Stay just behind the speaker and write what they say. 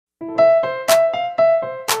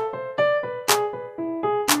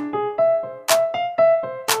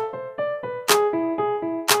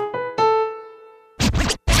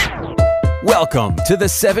Welcome to the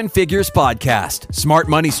Seven Figures Podcast, Smart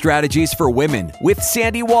Money Strategies for Women with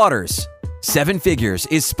Sandy Waters. Seven Figures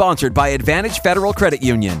is sponsored by Advantage Federal Credit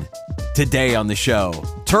Union. Today on the show,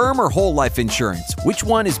 term or whole life insurance, which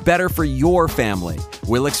one is better for your family?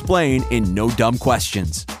 We'll explain in no dumb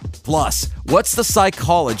questions. Plus, what's the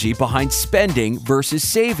psychology behind spending versus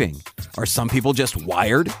saving? Are some people just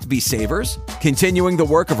wired to be savers? Continuing the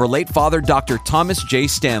work of her late father, Dr. Thomas J.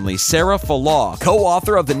 Stanley, Sarah Falah,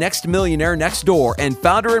 co-author of The Next Millionaire Next Door and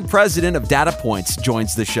founder and president of Data Points,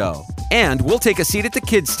 joins the show. And we'll take a seat at the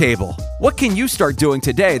kids' table. What can you start doing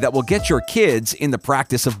today that will get your kids in the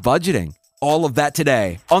practice of budgeting? All of that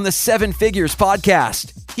today on the Seven Figures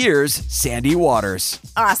Podcast. Here's Sandy Waters.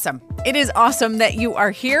 Awesome. It is awesome that you are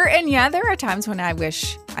here. And yeah, there are times when I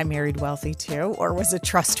wish I married wealthy too, or was a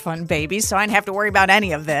trust fund baby, so I didn't have to worry about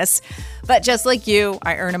any of this. But just like you,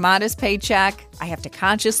 I earn a modest paycheck. I have to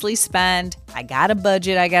consciously spend. I got a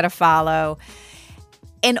budget I got to follow.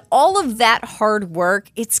 And all of that hard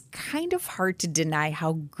work, it's kind of hard to deny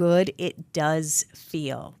how good it does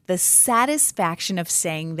feel. The satisfaction of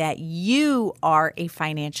saying that you are a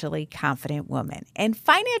financially confident woman. And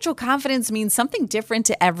financial confidence means something different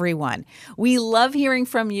to everyone. We love hearing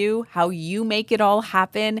from you, how you make it all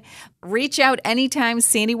happen. Reach out anytime,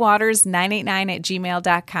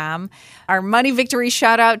 sandywaters989@gmail.com. Our Money Victory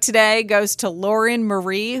shout out today goes to Lauren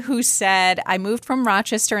Marie, who said, I moved from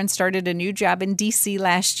Rochester and started a new job in DC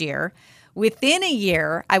last year. Within a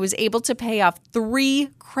year, I was able to pay off 3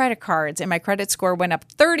 credit cards and my credit score went up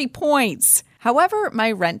 30 points. However,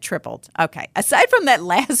 my rent tripled. Okay, aside from that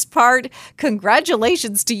last part,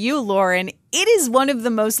 congratulations to you, Lauren. It is one of the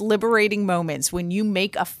most liberating moments when you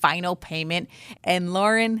make a final payment. And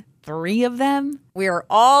Lauren, 3 of them, we are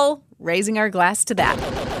all raising our glass to that.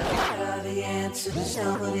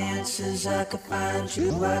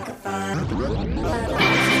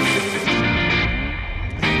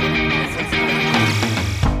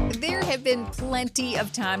 There have been plenty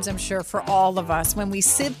of times, I'm sure, for all of us when we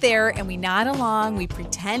sit there and we nod along, we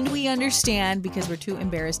pretend we understand because we're too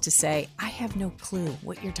embarrassed to say, I have no clue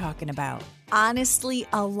what you're talking about. Honestly,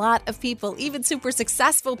 a lot of people, even super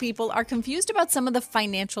successful people, are confused about some of the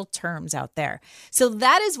financial terms out there. So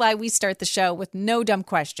that is why we start the show with no dumb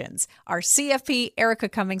questions. Our CFP, Erica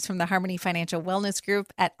Cummings from the Harmony Financial Wellness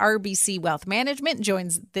Group at RBC Wealth Management,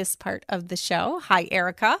 joins this part of the show. Hi,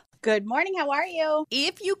 Erica. Good morning. How are you?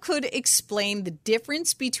 If you could explain the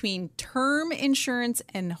difference between term insurance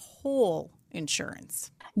and whole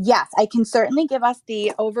insurance. Yes, I can certainly give us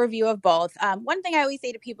the overview of both. One thing I always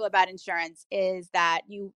say to people about insurance is that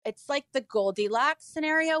it's like the Goldilocks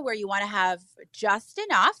scenario where you want to have just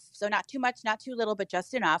enough. So not too much, not too little, but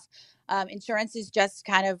just enough. Insurance is just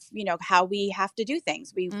kind of, how we have to do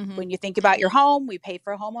things. When you think about your home, we pay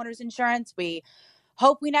for homeowners insurance. We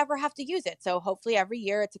hope we never have to use it. So hopefully every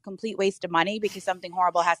year it's a complete waste of money because something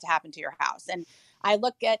horrible has to happen to your house. And I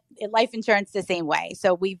look at life insurance the same way.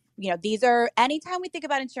 So these are, anytime we think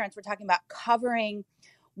about insurance, we're talking about covering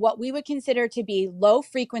what we would consider to be low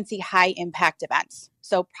frequency, high impact events.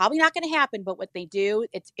 So probably not going to happen, but what they do,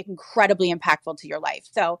 it's incredibly impactful to your life.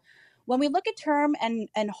 So when we look at term and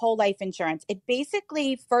whole life insurance, it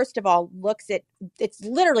basically, first of all, it's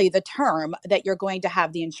literally the term that you're going to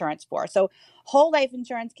have the insurance for. So whole life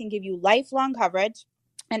insurance can give you lifelong coverage,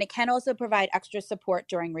 and it can also provide extra support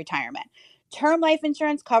during retirement. Term life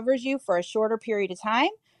insurance covers you for a shorter period of time,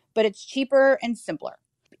 but it's cheaper and simpler.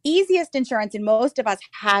 Easiest insurance, and most of us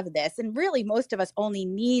have this, and really most of us only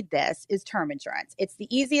need this, is term insurance. It's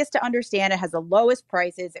the easiest to understand. It has the lowest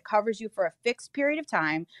prices. It covers you for a fixed period of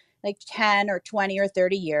time, like 10 or 20 or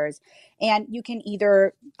 30 years. And you can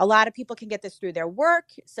a lot of people can get this through their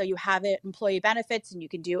work. So you have it employee benefits and you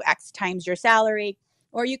can do X times your salary,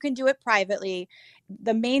 or you can do it privately.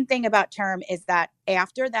 The main thing about term is that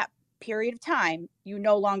after that period of time, you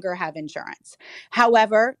no longer have insurance.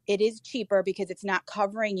 However, it is cheaper because it's not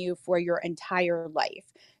covering you for your entire life.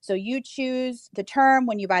 So you choose the term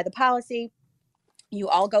when you buy the policy. You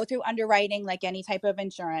all go through underwriting like any type of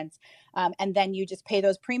insurance, and then you just pay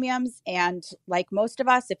those premiums. And like most of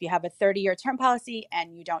us, if you have a 30-year term policy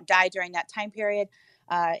and you don't die during that time period,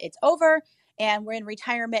 it's over. And we're in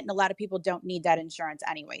retirement, and a lot of people don't need that insurance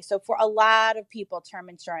anyway. So for a lot of people, term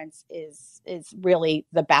insurance is really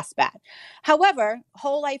the best bet. However,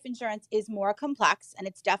 whole life insurance is more complex, and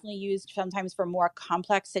it's definitely used sometimes for more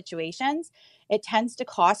complex situations. It tends to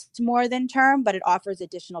cost more than term, but it offers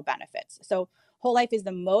additional benefits. So whole life is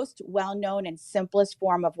the most well-known and simplest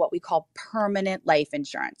form of what we call permanent life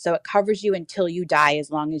insurance. So it covers you until you die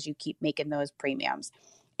as long as you keep making those premiums.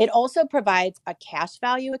 It also provides a cash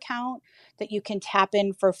value account that you can tap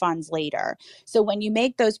in for funds later. So when you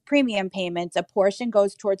make those premium payments, a portion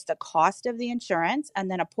goes towards the cost of the insurance, and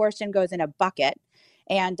then a portion goes in a bucket.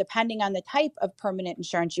 And depending on the type of permanent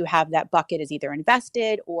insurance you have, that bucket is either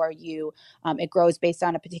invested or it grows based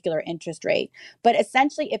on a particular interest rate. But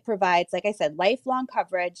essentially, it provides, like I said, lifelong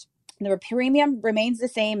coverage. The premium remains the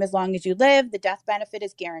same as long as you live. The death benefit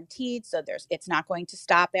is guaranteed, so it's not going to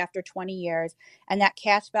stop after 20 years. And that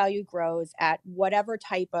cash value grows at whatever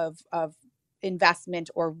type of investment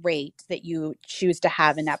or rate that you choose to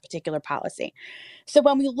have in that particular policy. So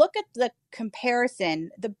when we look at the comparison,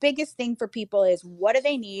 the biggest thing for people is, what do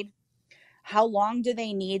they need? How long do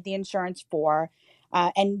they need the insurance for?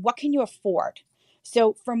 And what can you afford?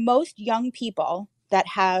 So for most young people that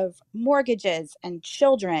have mortgages and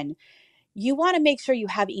children, you want to make sure you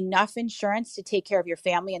have enough insurance to take care of your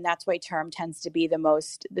family. And that's why term tends to be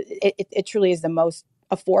it truly is the most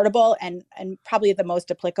affordable and probably the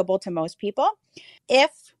most applicable to most people.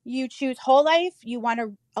 If you choose whole life,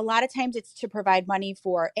 a lot of times it's to provide money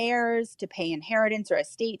for heirs, to pay inheritance or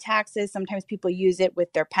estate taxes. Sometimes people use it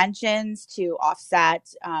with their pensions to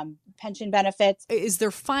offset pension benefits. Is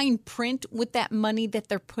there fine print with that money that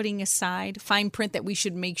they're putting aside? Fine print that we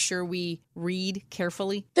should make sure we read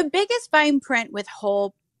carefully? The biggest fine print with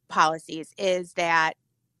whole policies is that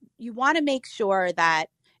you want to make sure that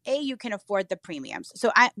you can afford the premiums.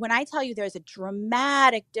 So when I tell you there's a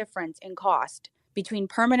dramatic difference in cost between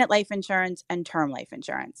permanent life insurance and term life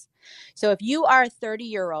insurance. So if you are a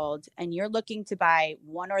 30-year-old and you're looking to buy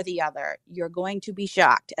one or the other, you're going to be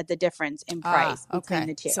shocked at the difference in price between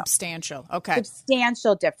the two. Substantial. Okay.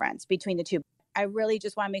 Substantial difference between the two. I really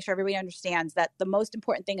just want to make sure everybody understands that the most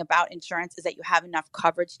important thing about insurance is that you have enough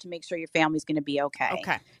coverage to make sure your family's going to be okay.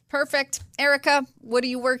 Okay. Perfect. Erica, what are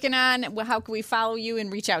you working on? How can we follow you and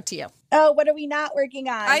reach out to you? Oh, what are we not working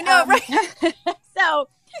on? I know, right? So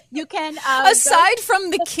you can... aside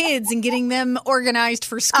from the kids and getting them organized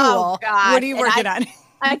for school, what are you working on?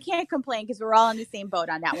 I can't complain because we're all in the same boat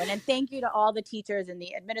on that one. And thank you to all the teachers and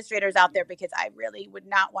the administrators out there, because I really would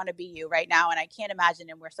not want to be you right now. And I can't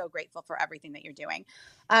imagine. And we're so grateful for everything that you're doing.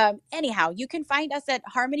 Anyhow, you can find us at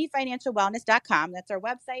harmonyfinancialwellness.com. That's our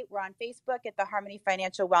website. We're on Facebook at the Harmony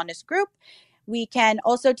Financial Wellness Group. We can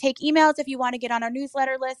also take emails if you want to get on our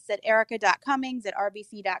newsletter lists at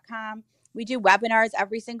erica.cummings@rbc.com. We do webinars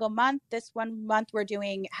every single month. This one month, we're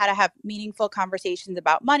doing how to have meaningful conversations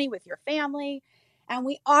about money with your family. And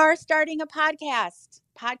we are starting a podcast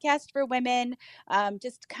for women,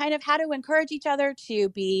 just kind of how to encourage each other to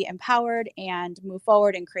be empowered and move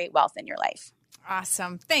forward and create wealth in your life.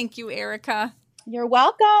 Awesome. Thank you, Erica. You're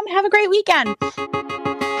welcome. Have a great weekend.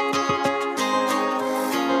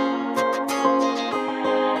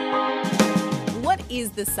 What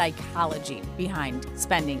is the psychology behind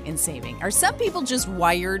spending and saving? Are some people just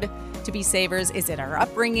wired to be savers? Is it our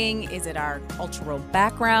upbringing? Is it our cultural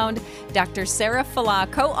background? Dr. Sarah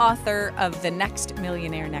Falah, co-author of The Next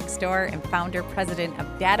Millionaire Next Door and founder, president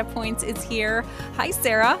of Data Points, is here. Hi,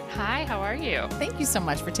 Sarah. Hi, how are you? Thank you so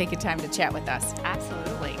much for taking time to chat with us.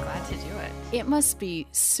 Absolutely. Glad to do it. It must be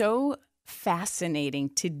so fascinating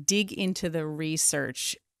to dig into the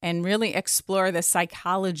research and really explore the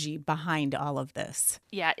psychology behind all of this.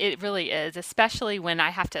 Yeah, it really is, especially when I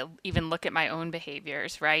have to even look at my own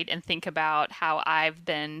behaviors, right? And think about how I've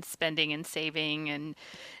been spending and saving and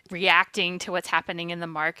reacting to what's happening in the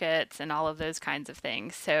markets and all of those kinds of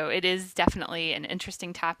things. So it is definitely an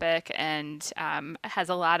interesting topic and has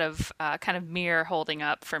a lot of kind of mirror holding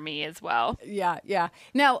up for me as well. Yeah.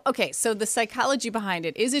 Now, okay, so the psychology behind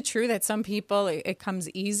it, is it true that some people it comes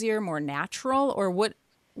easier, more natural, or what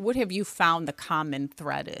have you found the common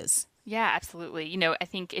thread is? Yeah, absolutely. I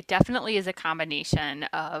think it definitely is a combination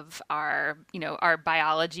of our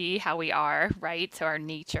biology, how we are, right? So our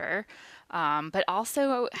nature, but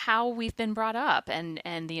also how we've been brought up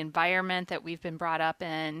and the environment that we've been brought up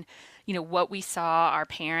in. What we saw our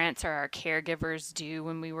parents or our caregivers do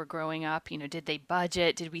when we were growing up. Did they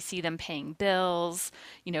budget? Did we see them paying bills?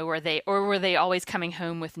 Were they always coming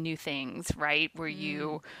home with new things, right? Were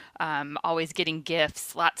you always getting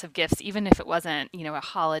gifts, lots of gifts, even if it wasn't, a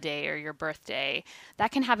holiday or your birthday?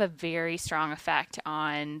 That can have a very strong effect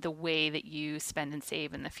on the way that you spend and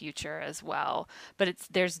save in the future as well. But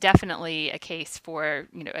there's definitely a case for,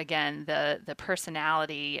 again, the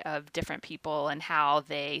personality of different people and how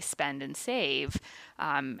they spend and save,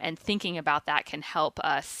 and thinking about that can help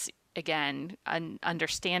us again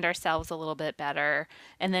understand ourselves a little bit better,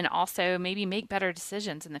 and then also maybe make better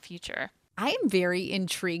decisions in the future. I am very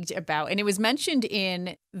intrigued about, and it was mentioned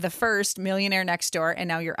in the first Millionaire Next Door and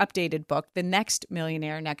now your updated book, The Next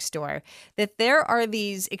Millionaire Next Door, that there are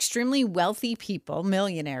these extremely wealthy people,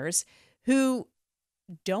 millionaires, who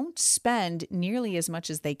don't spend nearly as much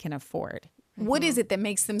as they can afford. What is it that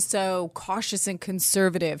makes them so cautious and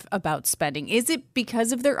conservative about spending? Is it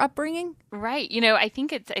because of their upbringing? Right. I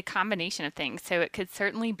think it's a combination of things. So it could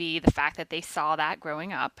certainly be the fact that they saw that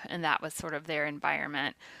growing up and that was sort of their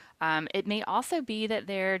environment. It may also be that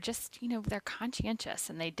they're just, they're conscientious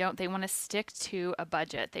and they want to stick to a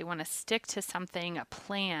budget. They want to stick to something, a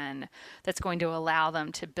plan that's going to allow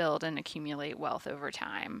them to build and accumulate wealth over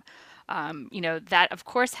time. That of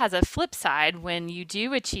course has a flip side. When you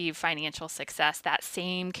do achieve financial success, that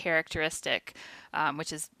same characteristic,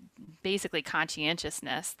 which is basically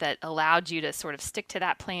conscientiousness that allowed you to sort of stick to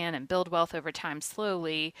that plan and build wealth over time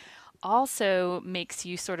slowly, also makes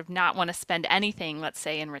you sort of not want to spend anything, let's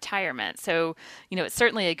say, in retirement. So, it's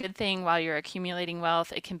certainly a good thing while you're accumulating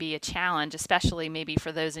wealth. It can be a challenge, especially maybe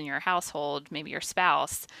for those in your household, maybe your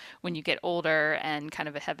spouse, when you get older and kind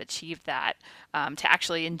of have achieved that, to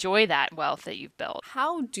actually enjoy that wealth that you've built.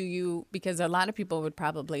 How do you, because a lot of people would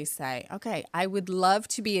probably say, okay, I would love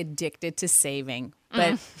to be addicted to saving,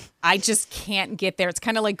 but I just can't get there. It's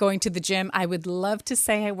kind of like going to the gym. I would love to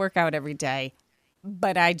say I work out every day,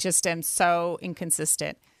 but I just am so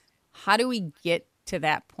inconsistent. How do we get to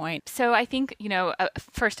that point? So I think,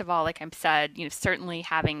 first of all, like I said, certainly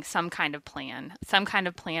having some kind of plan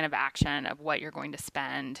of action of what you're going to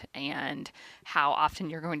spend and how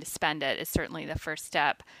often you're going to spend it is certainly the first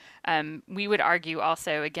step. We would argue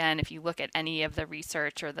also, again, if you look at any of the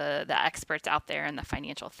research or the experts out there in the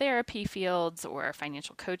financial therapy fields or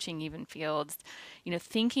financial coaching even fields,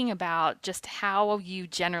 thinking about just how you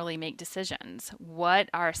generally make decisions. What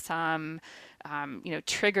are some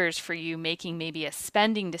triggers for you making maybe a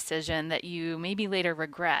spending decision that you maybe later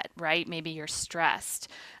regret, right? Maybe you're stressed.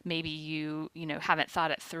 Maybe you haven't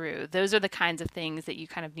thought it through. Those are the kinds of things that you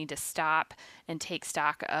kind of need to stop and take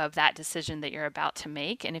stock of that decision that you're about to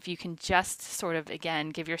make. And if you can just sort of, again,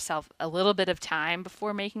 give yourself a little bit of time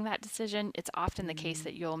before making that decision, it's often the case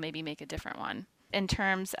that you'll maybe make a different one. In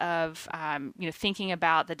terms of thinking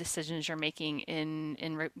about the decisions you're making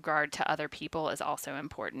in regard to other people is also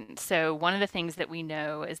important. So one of the things that we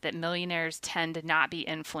know is that millionaires tend to not be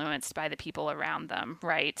influenced by the people around them,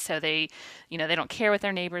 right? So they don't care what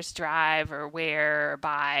their neighbors drive or wear or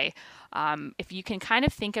buy. If you can kind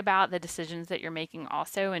of think about the decisions that you're making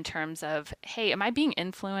also in terms of, hey, am I being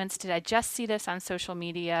influenced? Did I just see this on social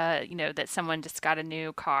media, that someone just got a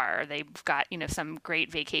new car, or they've got, some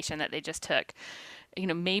great vacation that they just took?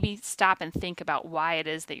 Maybe stop and think about why it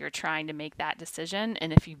is that you're trying to make that decision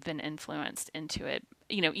and if you've been influenced into it,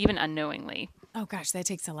 even unknowingly. Oh, gosh, that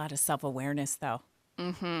takes a lot of self-awareness, though.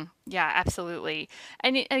 Mm-hmm. Yeah, absolutely.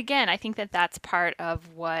 And again, I think that that's part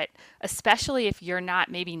of what, especially if you're not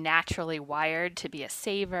maybe naturally wired to be a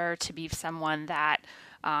saver, to be someone that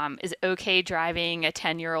is okay driving a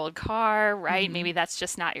 10-year-old car, right? Mm-hmm. Maybe that's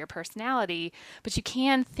just not your personality, but you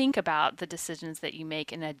can think about the decisions that you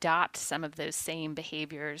make and adopt some of those same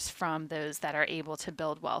behaviors from those that are able to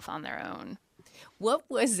build wealth on their own. What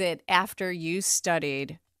was it after you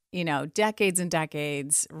studied, decades and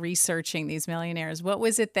decades researching these millionaires? What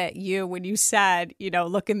was it that when you said,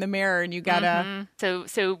 look in the mirror and you gotta...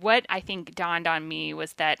 So what I think dawned on me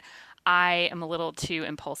was that I am a little too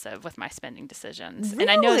impulsive with my spending decisions. Really? And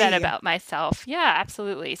I know that about myself. Yeah,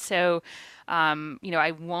 absolutely. So,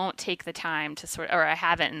 I won't take the time to or I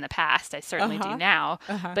haven't in the past, I certainly do now,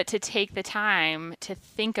 but to take the time to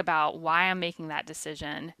think about why I'm making that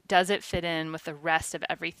decision. Does it fit in with the rest of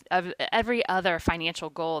every other financial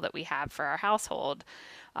goal that we have for our household?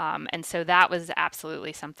 And so that was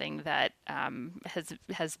absolutely something that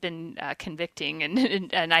has been convicting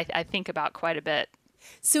and I think about quite a bit.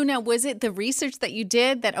 So now, was it the research that you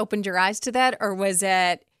did that opened your eyes to that, or was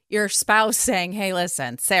it your spouse saying, hey,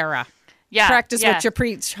 listen, Sarah, practice what you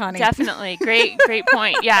preach, honey? Definitely. Great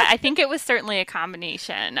point. Yeah, I think it was certainly a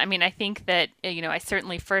combination. I mean, I think that, I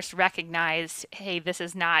certainly first recognized, hey, this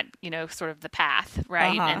is not, sort of the path,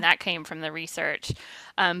 right? And that came from the research.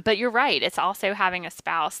 But you're right. It's also having a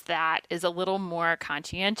spouse that is a little more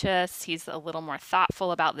conscientious. He's a little more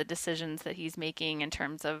thoughtful about the decisions that he's making in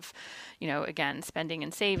terms of, again, spending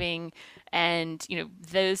and saving. And,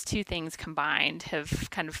 those two things combined have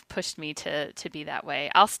kind of pushed me to be that way.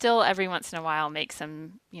 I'll still every once in a while make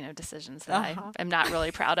some, decisions that I am not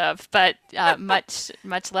really proud of, but much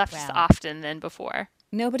less often than before.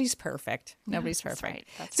 Nobody's perfect. Nobody's perfect.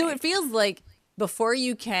 That's right. So it feels like Before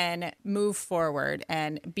you can move forward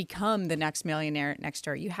and become the next millionaire next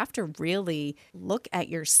door, you have to really look at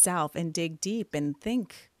yourself and dig deep and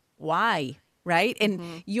think why, right?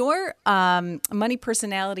 And your money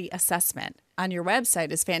personality assessment on your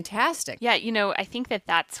website is fantastic. Yeah, I think that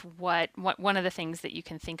that's what one of the things that you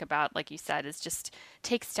can think about, like you said, is just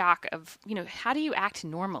take stock of, how do you act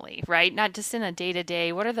normally, right? Not just in a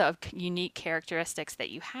day-to-day. What are the unique characteristics that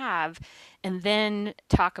you have? And then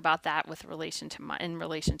talk about that with in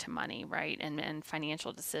relation to money, right? And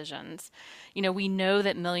financial decisions. We know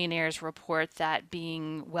that millionaires report that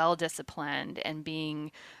being well-disciplined and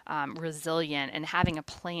being resilient and having a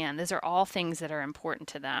plan, those are all things that are important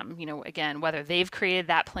to them. Again, whether they've created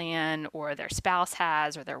that plan or their spouse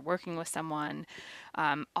has, or they're working with someone,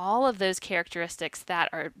 all of those characteristics that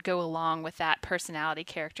go along with that personality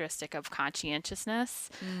characteristic of conscientiousness,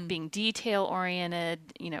 being detail oriented,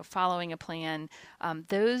 following a plan,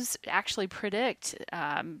 those actually predict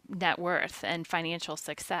net worth and financial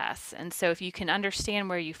success. And so if you can understand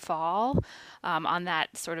where you fall on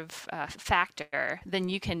that sort of factor, then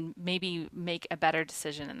you can maybe make a better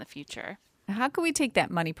decision in the future. How can we take that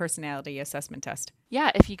money personality assessment test?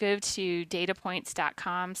 Yeah, if you go to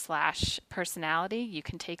datapoints.com/personality, you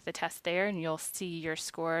can take the test there and you'll see your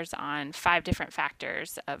scores on 5 different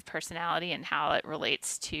factors of personality and how it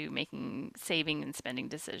relates to making saving and spending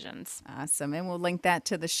decisions. Awesome. And we'll link that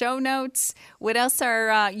to the show notes. What else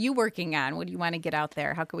are you working on? What do you want to get out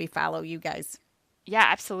there? How can we follow you guys? Yeah,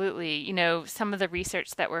 absolutely. Some of the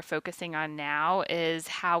research that we're focusing on now is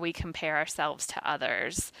how we compare ourselves to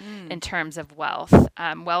others in terms of wealth.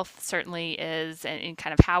 Wealth certainly is, and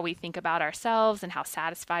kind of how we think about ourselves and how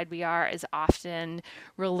satisfied we are is often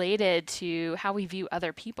related to how we view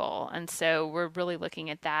other people. And so we're really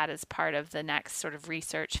looking at that as part of the next sort of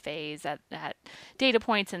research phase at Data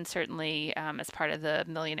Points, and certainly as part of the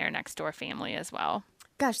Millionaire Next Door family as well.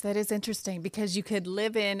 Gosh, that is interesting, because you could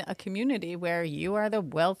live in a community where you are the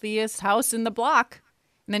wealthiest house in the block.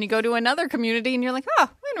 And then you go to another community and you're like, oh,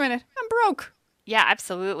 wait a minute, I'm broke. Yeah,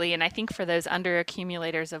 absolutely. And I think for those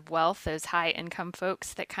underaccumulators of wealth, those high income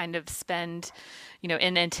folks that kind of spend,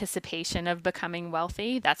 in anticipation of becoming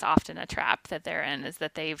wealthy, that's often a trap that they're in, is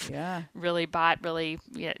that they've really bought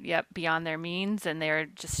beyond their means, and they're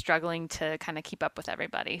just struggling to kind of keep up with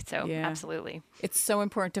everybody. So absolutely. It's so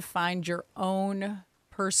important to find your own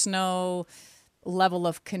personal level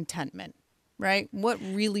of contentment, right? What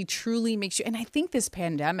really truly makes you, and I think this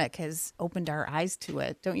pandemic has opened our eyes to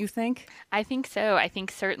it, don't you think? I think so. I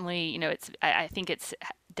think certainly, I think it's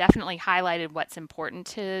definitely highlighted what's important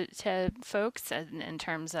to folks in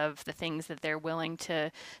terms of the things that they're willing to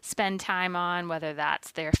spend time on, whether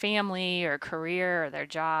that's their family or career or their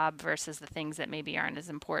job versus the things that maybe aren't as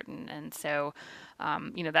important. And so,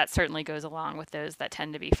 that certainly goes along with those that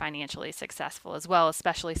tend to be financially successful as well,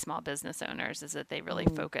 especially small business owners, is that they really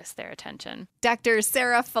focus their attention. Dr.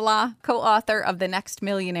 Sarah Falah, co-author of The Next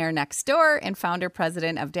Millionaire Next Door and founder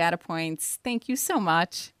president of Data Points. Thank you so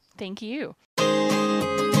much. Thank you.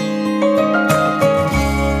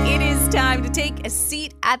 It is time to take a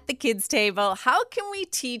seat at the kids' table. How can we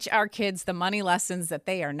teach our kids the money lessons that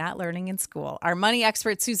they are not learning in school? Our money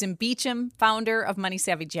expert, Susan Beacham, founder of Money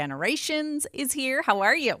Savvy Generations, is here. How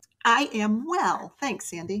are you? I am well. Thanks,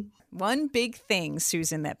 Sandy. One big thing,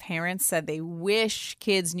 Susan, that parents said they wish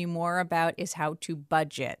kids knew more about is how to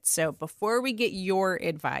budget. So before we get your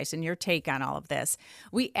advice and your take on all of this,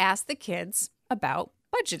 we asked the kids about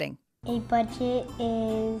budgeting. A budget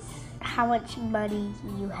is how much money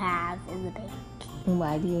you have in the bank.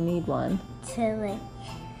 Why do you need one? So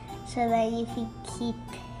that you can keep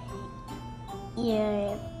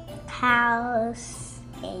your house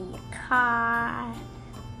and your car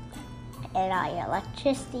and all your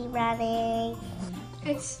electricity running.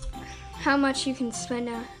 It's how much you can spend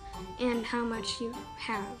and how much you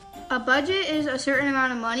have. A budget is a certain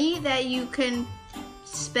amount of money that you can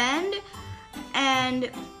spend, and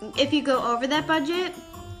if you go over that budget,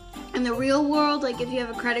 in the real world, like if you have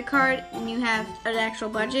a credit card and you have an actual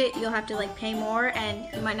budget, you'll have to pay more, and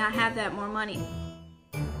you might not have that more money.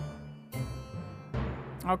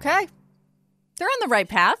 Okay. They're on the right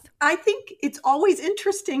path. I think it's always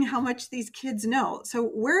interesting how much these kids know. So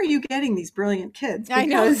where are you getting these brilliant kids? Because I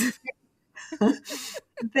know.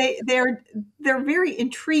 they're very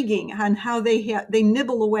intriguing on how they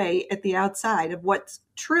nibble away at the outside of what's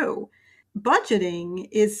true. Budgeting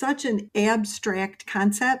is such an abstract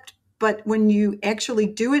concept, but when you actually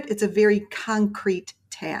do it, it's a very concrete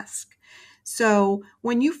task. So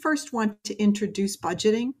when you first want to introduce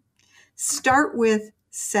budgeting, start with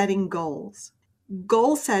setting goals.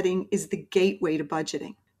 Goal setting is the gateway to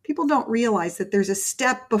budgeting. People don't realize that there's a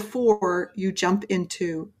step before you jump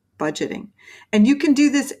into budgeting. And you can do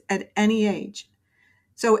this at any age.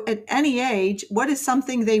 So at any age, what is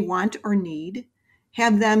something they want or need?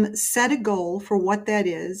 Have them set a goal for what that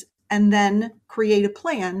is, and then create a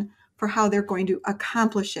plan for how they're going to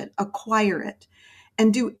accomplish it, acquire it,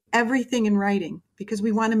 and do everything in writing, because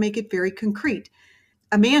we want to make it very concrete.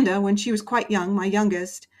 Amanda, when she was quite young, my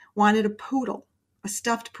youngest, wanted a poodle, a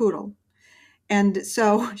stuffed poodle. And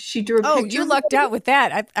so she drew a picture. Oh, you lucked out with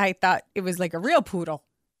that. I thought it was like a real poodle.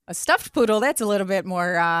 A stuffed poodle, that's a little bit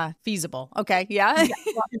more feasible. Okay, yeah.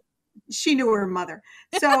 Well, she knew her mother.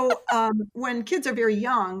 So when kids are very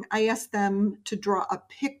young, I ask them to draw a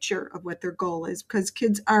picture of what their goal is, because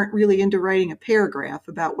kids aren't really into writing a paragraph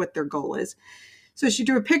about what their goal is. So she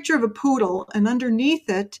drew a picture of a poodle, and underneath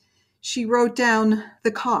it, she wrote down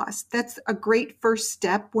the cost. That's a great first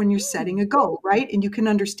step when you're setting a goal, right? And you can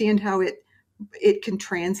understand how it can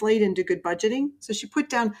translate into good budgeting. So she put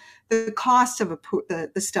down the cost of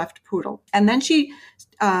the stuffed poodle. And then she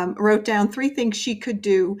wrote down 3 things she could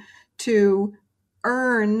do to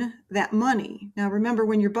earn that money. Now, remember,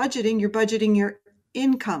 when you're budgeting your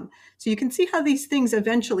income. So you can see how these things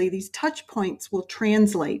eventually, these touch points, will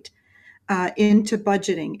translate into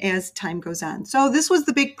budgeting as time goes on. So this was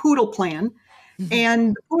the big poodle plan. Mm-hmm.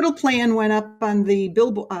 And the poodle plan went up on the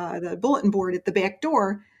bulletin board at the back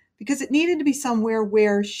door, because it needed to be somewhere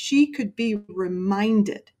where she could be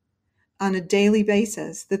reminded on a daily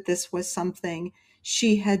basis that this was something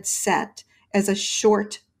she had set as a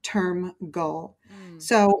short-term goal.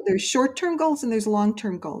 So there's short-term goals and there's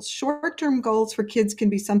long-term goals. Short-term goals for kids can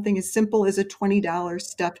be something as simple as a $20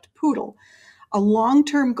 stuffed poodle. A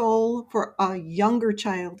long-term goal for a younger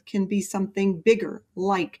child can be something bigger,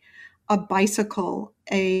 like a bicycle,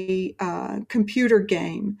 a computer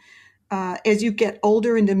game. As you get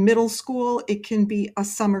older into middle school, it can be a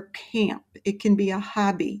summer camp. It can be a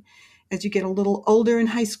hobby. As you get a little older in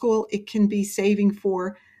high school, it can be saving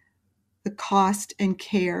for the cost and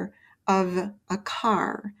care of a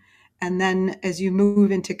car. And then as you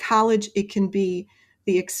move into college, it can be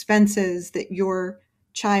the expenses that your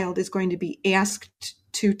child is going to be asked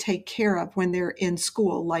to take care of when they're in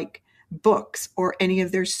school, like books or any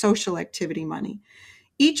of their social activity money.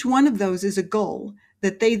 Each one of those is a goal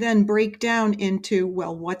that they then break down into,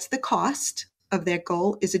 well, what's the cost of that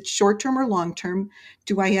goal? Is it short-term or long-term?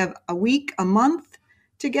 Do I have a week, a month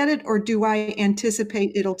to get it, or do I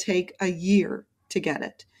anticipate it'll take a year to get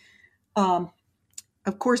it?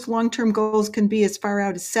 Of course, long-term goals can be as far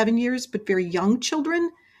out as 7 years, but very young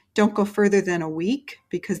children don't go further than a week,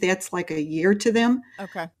 because that's like a year to them.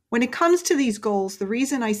 Okay. When it comes to these goals, the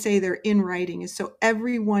reason I say they're in writing is so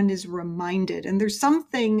everyone is reminded. And there's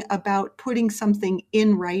something about putting something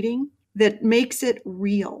in writing that makes it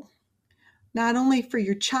real, not only for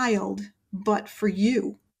your child, but for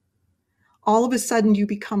you. All of a sudden, you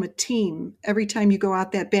become a team. Every time you go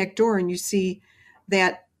out that back door and you see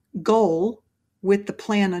that goal with the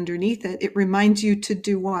plan underneath it, it reminds you to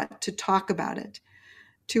do what? To talk about it,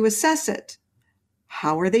 to assess it.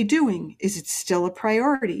 How are they doing? Is it still a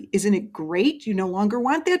priority? Isn't it great you no longer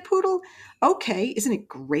want that poodle? Okay, isn't it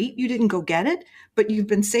great you didn't go get it, but you've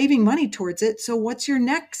been saving money towards it, so what's your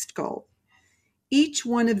next goal? Each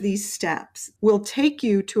one of these steps will take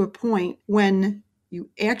you to a point when you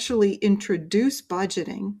actually introduce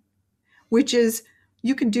budgeting, which is,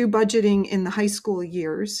 you can do budgeting in the high school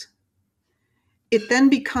years. It then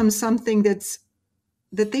becomes something that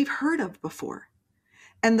they've heard of before.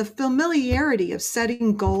 And the familiarity of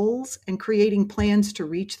setting goals and creating plans to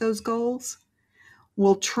reach those goals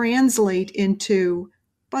will translate into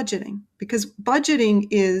budgeting, because budgeting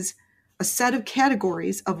is a set of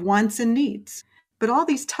categories of wants and needs. But all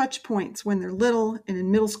these touch points when they're little and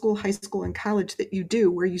in middle school, high school, and college that you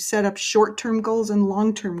do, where you set up short-term goals and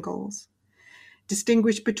long-term goals,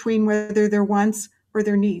 distinguish between whether they're wants or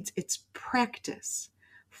their needs. It's practice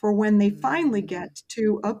for when they finally get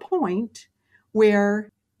to a point where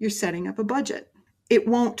you're setting up a budget. It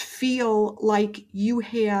won't feel like you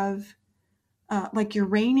have, like you're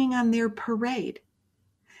raining on their parade.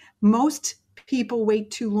 Most people wait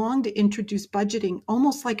too long to introduce budgeting,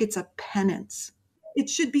 almost like it's a penance. It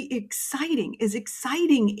should be exciting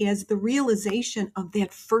as the realization of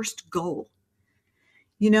that first goal.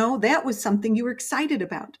 You know, that was something you were excited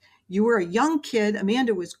about. You were a young kid.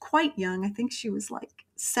 Amanda was quite young. I think she was like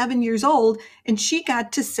 7 years old. And she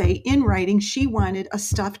got to say in writing she wanted a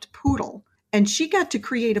stuffed poodle. And she got to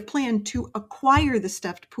create a plan to acquire the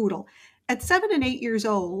stuffed poodle. At 7 and 8 years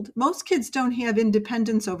old, most kids don't have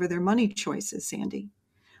independence over their money choices, Sandy.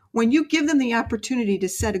 When you give them the opportunity to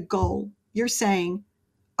set a goal, you're saying,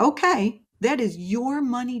 okay, That is your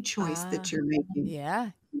money choice that you're making. Yeah.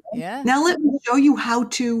 Yeah. Now let me show you how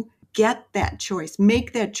to get that choice,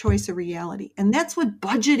 make that choice a reality. And that's what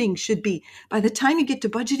budgeting should be. By the time you get to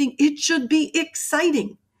budgeting, it should be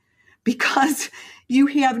exciting because you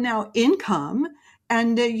have now income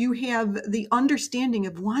and you have the understanding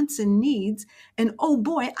of wants and needs. And oh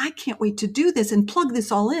boy, I can't wait to do this and plug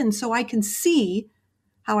this all in so I can see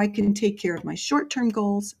how I can take care of my short-term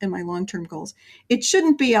goals and my long-term goals. It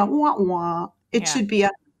shouldn't be a wah-wah. It should be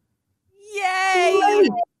a yay. Yay!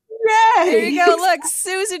 There you go. Look,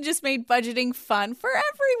 Susan just made budgeting fun for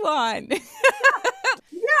everyone.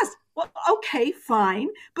 Yes. Well, okay, fine.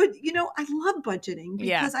 But I love budgeting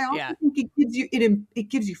because I also think it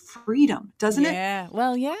gives you freedom, doesn't it? Yeah.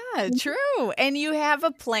 Well, yeah, true. And you have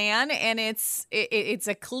a plan, and it's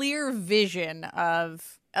a clear vision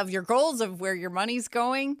of your goals, of where your money's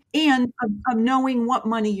going, and of knowing what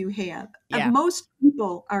money you have. Yeah. Most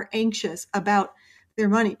people are anxious about their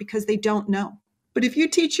money because they don't know. But if you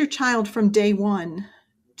teach your child from day one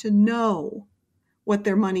to know what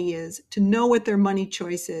their money is, to know what their money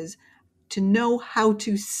choice is, to know how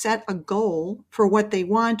to set a goal for what they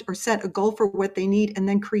want or set a goal for what they need, and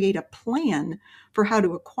then create a plan for how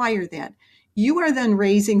to acquire that, you are then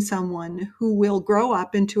raising someone who will grow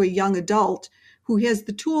up into a young adult who has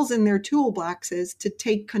the tools in their toolboxes to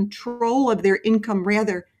take control of their income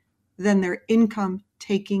rather than their income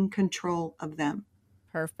taking control of them.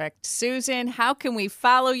 Perfect. Susan, how can we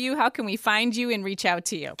follow you? How can we find you and reach out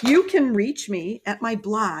to you? You can reach me at my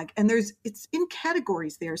blog, and it's in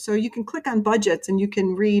categories there. So you can click on budgets and you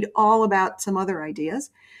can read all about some other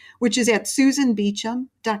ideas, which is at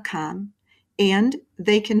susanbeacham.com. And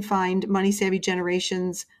they can find Money Savvy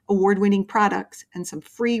Generation's award-winning products and some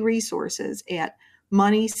free resources at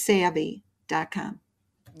moneysavvy.com.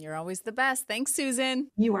 You're always the best. Thanks, Susan.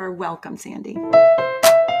 You are welcome, Sandy.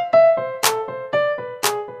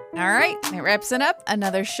 All right, that wraps it up.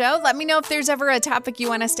 Another show. Let me know if there's ever a topic you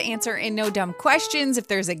want us to answer in No Dumb Questions, if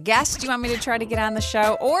there's a guest you want me to try to get on the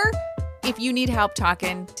show, or if you need help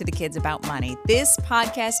talking to the kids about money. This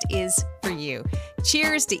podcast is for you.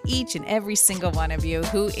 Cheers to each and every single one of you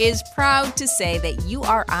who is proud to say that you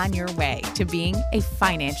are on your way to being a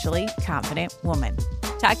financially confident woman.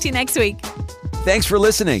 Talk to you next week. Thanks for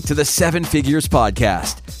listening to the 7 Figures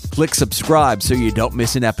Podcast. Click subscribe so you don't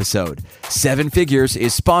miss an episode. 7 Figures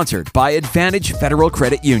is sponsored by Advantage Federal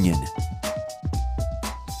Credit Union.